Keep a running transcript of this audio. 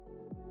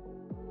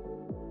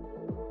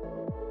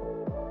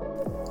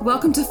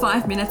Welcome to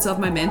 5 Minutes of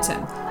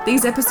Momentum.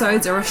 These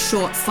episodes are a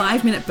short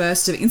 5-minute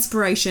burst of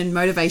inspiration,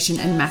 motivation,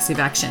 and massive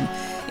action.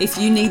 If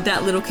you need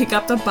that little kick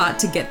up the butt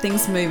to get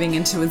things moving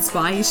and to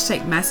inspire you to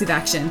take massive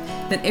action,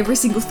 then every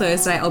single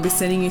Thursday I'll be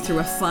sending you through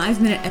a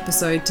 5-minute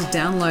episode to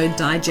download,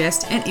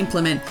 digest, and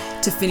implement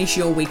to finish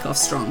your week off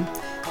strong.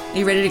 Are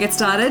you ready to get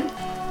started?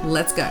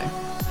 Let's go.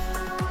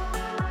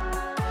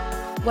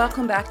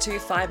 Welcome back to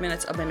 5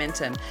 Minutes of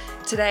Momentum.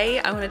 Today,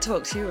 I want to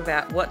talk to you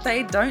about what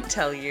they don't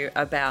tell you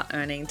about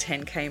earning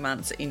 10K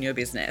months in your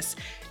business.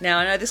 Now,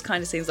 I know this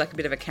kind of seems like a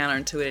bit of a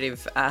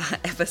counterintuitive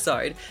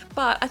episode,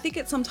 but I think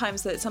it's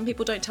sometimes that some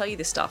people don't tell you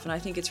this stuff, and I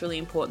think it's really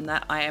important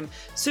that I am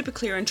super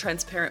clear and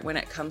transparent when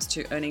it comes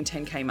to earning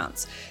 10K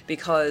months,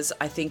 because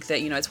I think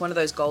that, it's one of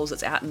those goals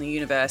that's out in the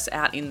universe,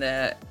 out in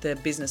the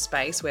business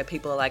space where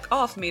people are like,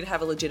 oh, for me to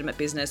have a legitimate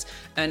business,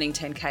 earning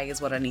 10K is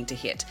what I need to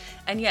hit.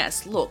 And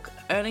yes, look,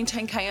 earning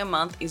 10K a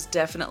month is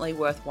definitely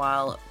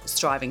worthwhile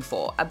striving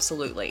for.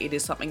 Absolutely. It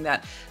is something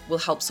that will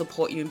help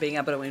support you in being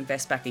able to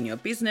invest back in your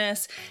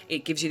business.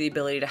 It gives you the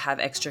ability to have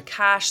extra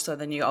cash, so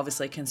then you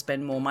obviously can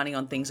spend more money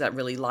on things that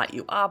really light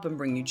you up and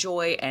bring you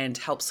joy and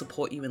help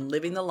support you in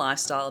living the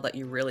lifestyle that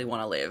you really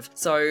want to live.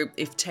 So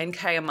if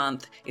 10K a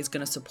month is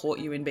going to support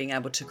you in being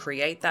able to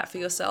create that for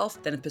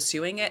yourself, then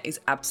pursuing it is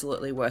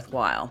absolutely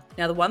worthwhile.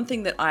 Now, the one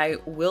thing that I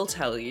will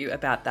tell you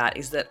about that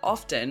is that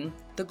often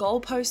the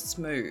goalposts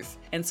move.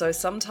 And so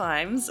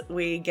sometimes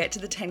we get to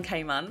the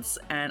 10K months,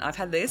 and I've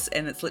had this,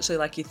 and it's literally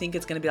like you think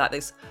it's going to be like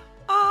this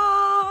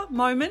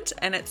moment,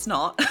 and it's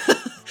not.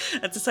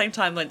 At the same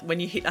time, when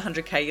you hit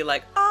 100K, you're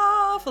like,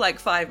 for like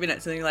 5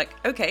 minutes, and then you're like,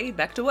 okay,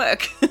 back to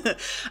work.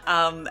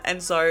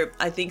 And so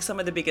I think some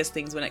of the biggest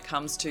things when it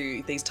comes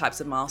to these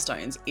types of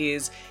milestones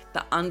is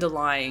the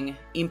underlying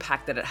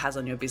impact that it has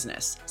on your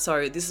business.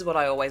 So this is what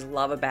I always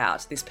love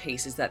about this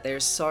piece, is that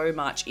there's so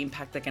much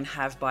impact that can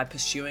have by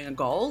pursuing a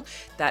goal,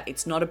 that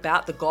it's not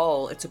about the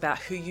goal, it's about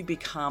who you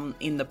become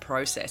in the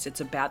process.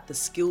 It's about the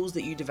skills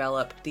that you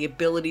develop, the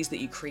abilities that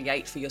you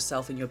create for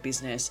yourself in your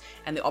business,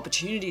 and the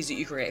opportunities that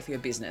you create for your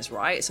business,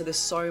 right? So there's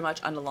so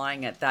much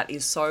underlying it that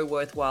is so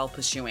worthwhile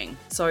pursuing.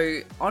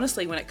 So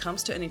honestly, when it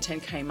comes to earning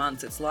 10K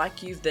months, it's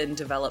like you've then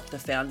developed the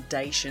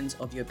foundations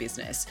of your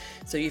business.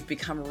 So you've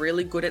become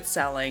really good at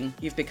selling,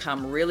 you've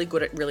become really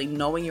good at really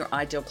knowing your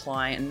ideal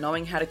client and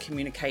knowing how to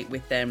communicate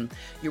with them.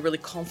 You're really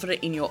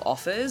confident in your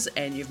offers,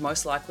 and you've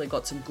most likely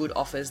got some good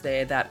offers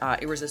there that are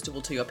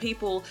irresistible to your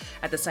people.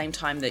 At the same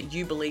time that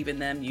you believe in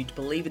them, you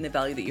believe in the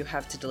value that you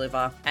have to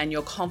deliver, and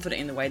you're confident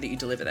in the way that you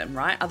deliver them,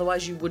 right?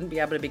 Otherwise, you wouldn't be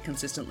able to be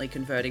consistently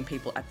converting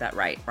people at that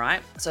rate,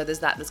 right? So there's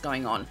that's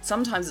going on.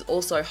 Sometimes it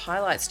also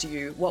highlights to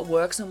you what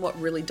works and what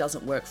really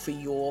doesn't work for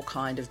your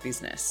kind of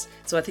business.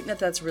 So I think that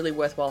that's really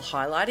worthwhile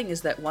highlighting,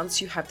 is that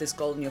once you have this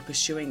goal and you're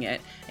pursuing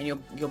it, and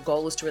your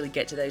goal is to really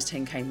get to those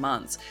 10K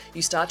months,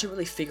 you start to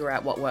really figure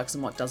out what works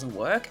and what doesn't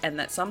work, and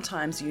that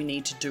sometimes you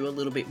need to do a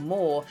little bit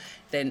more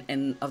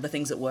of the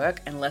things that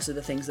work and less of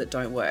the things that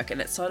don't work. And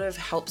it sort of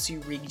helps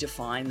you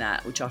redefine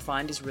that, which I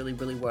find is really,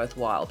 really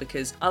worthwhile,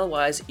 because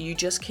otherwise you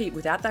just keep,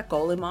 without that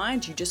goal in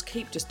mind, you just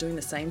keep just doing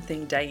the same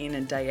thing day in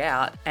and day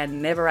out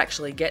and never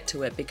actually get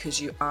to it,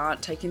 because you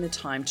aren't taking the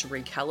time to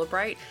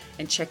recalibrate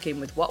and check in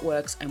with what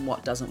works and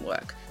what doesn't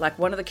work. Like,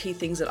 one of the key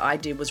things that I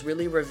did was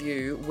really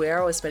review where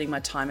I was spending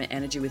my time and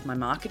energy with my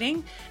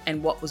marketing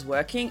and what was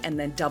working, and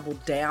then double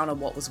down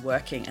on what was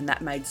working. And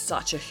that made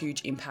such a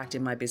huge impact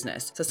in my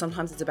business. So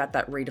sometimes it's about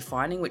that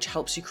redefining, which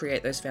helps you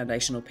create those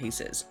foundational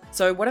pieces.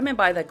 So what I meant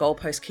by that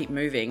goalposts keep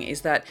moving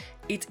is that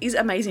it is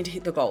amazing to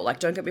hit the goal. Like,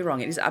 don't get me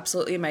wrong, it is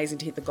absolutely amazing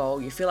to hit the goal.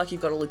 You feel like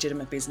you've got a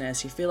legitimate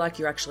business, you feel like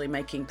you're actually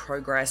making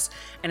progress,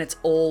 and it's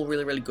all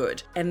really, really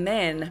good. And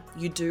then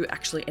you do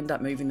actually end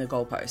up moving the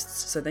goalposts.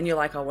 So then you're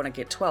like, I want to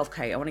get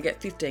 12K, I want to get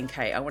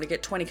 15K, I want to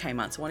get 20K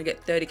months, I want to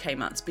get 30K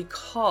months,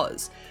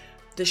 because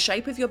the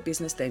shape of your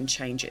business then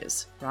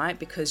changes, right?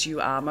 Because you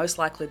are most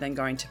likely then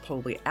going to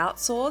probably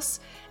outsource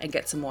and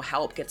get some more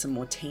help, get some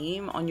more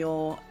team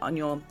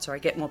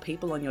get more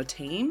people on your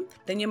team.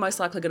 Then you're most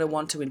likely going to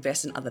want to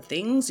invest in other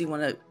things. We're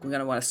going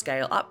to want to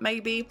scale up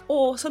maybe,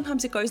 or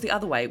sometimes it goes the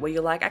other way where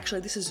you're like, actually,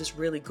 this is just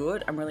really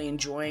good. I'm really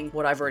enjoying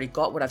what I've already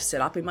got, what I've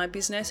set up in my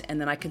business. And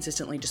then I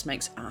consistently just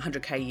make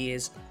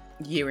 100K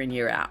year in,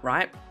 year out,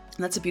 right?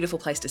 And that's a beautiful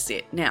place to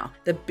sit. Now,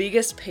 the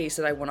biggest piece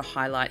that I want to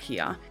highlight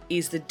here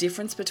is the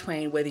difference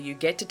between whether you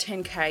get to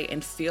 10K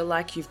and feel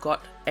like you've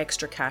got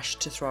extra cash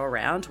to throw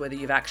around, whether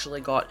you've actually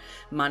got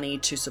money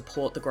to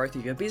support the growth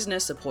of your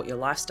business, support your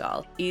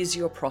lifestyle, is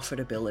your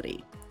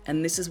profitability.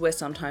 And this is where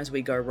sometimes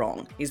we go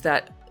wrong, is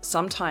that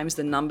sometimes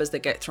the numbers that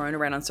get thrown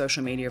around on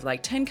social media of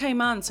like 10K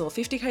months or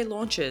 50K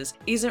launches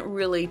isn't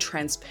really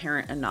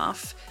transparent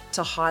enough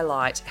to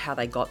highlight how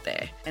they got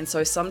there. And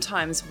so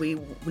sometimes we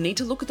need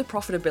to look at the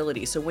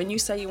profitability. So when you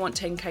say you want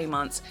 10K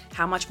months,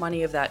 how much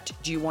money of that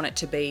do you want it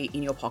to be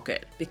in your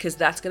pocket? Because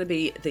that's going to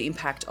be the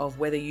impact of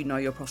whether you know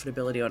your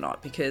profitability or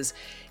not. Because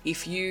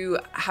if you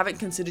haven't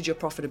considered your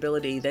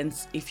profitability, then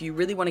if you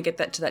really want to get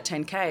that to that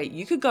 10K,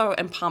 you could go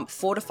and pump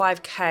 4 to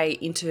 5K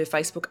into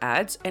Facebook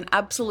ads and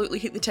absolutely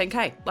hit the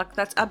 10K. Like,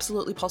 that's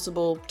absolutely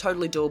possible,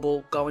 totally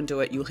doable. Go and do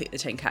it. You'll hit the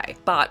 10K.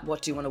 But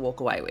what do you want to walk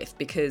away with?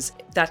 Because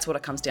that's what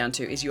it comes down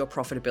to, is your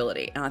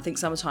profitability. And I think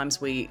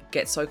sometimes we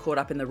get so caught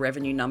up in the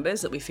revenue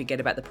numbers that we forget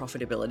about the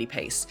profitability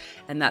piece.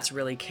 And that's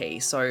really key.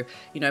 So,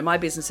 my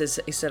business is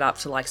set up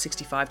to like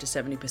 65 to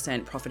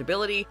 70%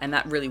 profitability. And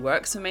that really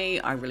works for me.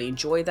 I really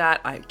enjoy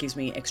that. It gives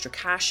me extra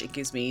cash. It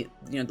gives me,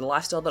 the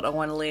lifestyle that I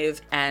want to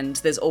live. And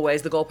the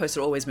goalposts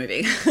are always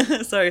moving.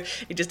 So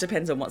it just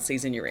depends on what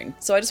season you're in.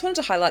 So I just wanted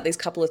to highlight these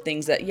couple of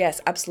things that,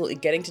 yes, absolutely,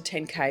 getting to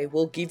 10K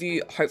will give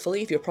you,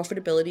 hopefully, if your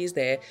profitability is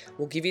there,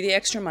 will give you the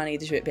extra money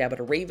to be able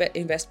to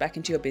reinvest back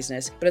into your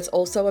business. But it's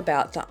also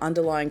about the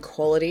underlying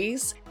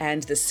qualities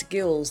and the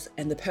skills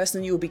and the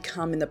person you will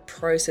become in the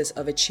process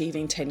of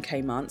achieving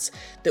 10K months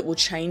that will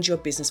change your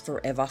business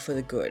forever for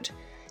the good.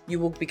 You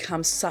will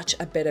become such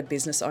a better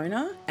business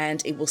owner,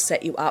 and it will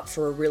set you up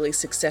for a really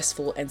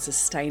successful and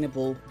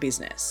sustainable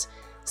business.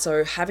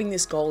 So having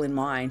this goal in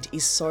mind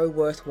is so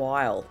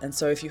worthwhile. And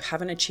so if you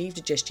haven't achieved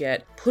it just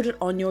yet, put it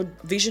on your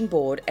vision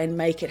board and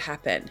make it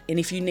happen. And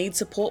if you need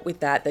support with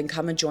that, then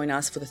come and join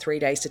us for the 3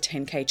 days to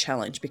 10K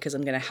challenge, because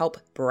I'm going to help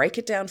break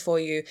it down for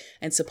you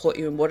and support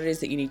you in what it is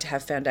that you need to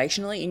have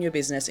foundationally in your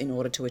business in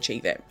order to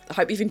achieve it. I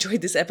hope you've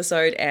enjoyed this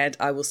episode, and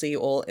I will see you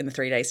all in the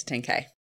 3 days to 10K.